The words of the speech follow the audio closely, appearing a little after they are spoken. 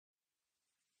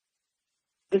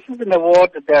This is an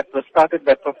award that was started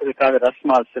by Professor Kader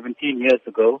Asmal 17 years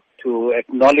ago to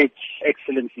acknowledge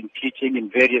excellence in teaching in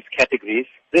various categories.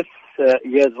 This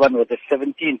year's one was the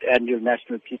 17th Annual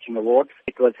National Teaching Award.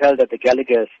 It was held at the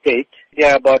Gallagher Estate. There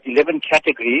are about 11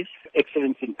 categories: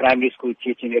 excellence in primary school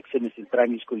teaching, excellence in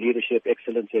primary school leadership,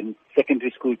 excellence in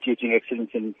secondary school teaching, excellence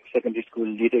in secondary school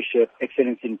leadership,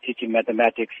 excellence in teaching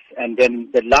mathematics. And then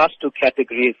the last two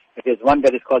categories, there's one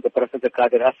that is called the Professor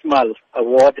Kader Asmal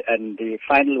Award, and the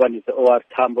final one is the O.R.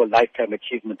 Tambo Lifetime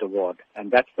Achievement Award.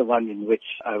 And that's the one in which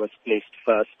I was placed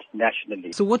first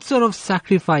nationally. So what sort of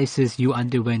sacrifices you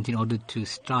underwent in order to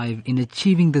strive in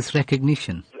achieving this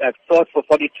recognition? I've taught for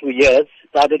 42 years.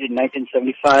 Started in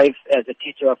 1975 as a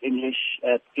teacher of English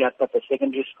at Piatpata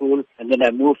Secondary School, and then I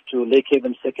moved to Lake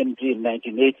Haven Secondary in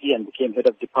 1980 and became head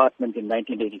of department in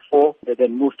 1984. I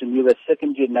then moved to New West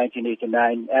Secondary in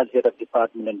 1989 as head of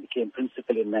department and became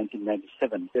principal in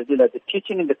 1997. The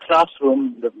teaching in the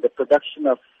classroom, the production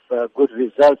of good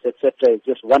results, etc., is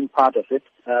just one part of it.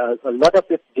 A lot of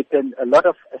it depends, a lot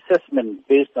of assessment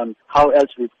based on how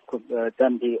else we've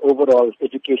done the overall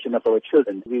education of our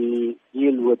children. We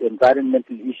deal with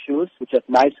environmental issues, which at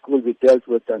my school we dealt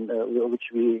with, and which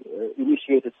we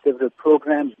initiated several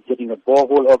programs, getting a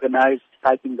borehole organized,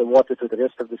 piping the water to the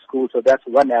rest of the school. So that's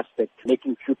one aspect,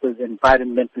 making pupils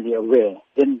environmentally aware.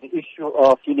 Then the issue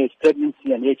of teenage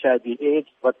pregnancy and HIV/AIDS,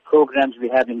 what programs we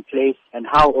have in place, and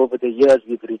how over the years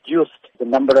we've reduced the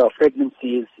number of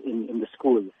pregnancies in the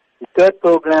school. The third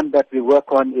program that we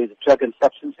work on is drug and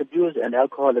substance abuse and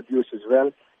alcohol abuse as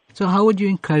well. So how would you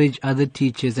encourage other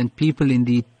teachers and people in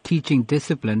the teaching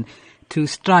discipline to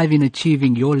strive in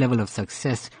achieving your level of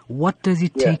success? What does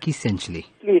it take essentially?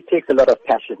 It takes a lot of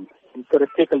passion. It's got to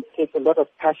take a lot of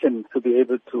passion to be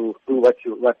able to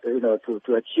do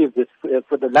to achieve this.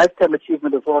 For the Lifetime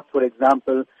Achievement Award, for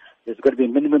example, there's got to be a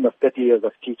minimum of 30 years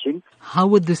of teaching. How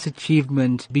would this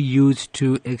achievement be used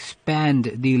to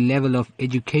expand the level of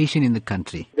education in the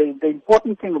country? The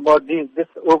important thing about this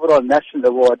overall national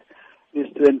award is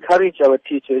to encourage our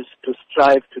teachers to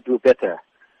strive to do better.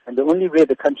 And the only way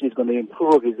the country is going to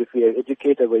improve is if we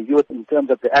educate our youth in terms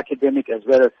of the academic as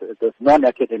well as the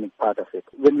non-academic part of it.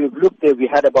 When we've looked there, we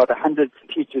had about 100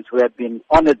 teachers who have been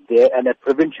honored there, and at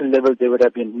provincial level there would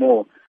have been more.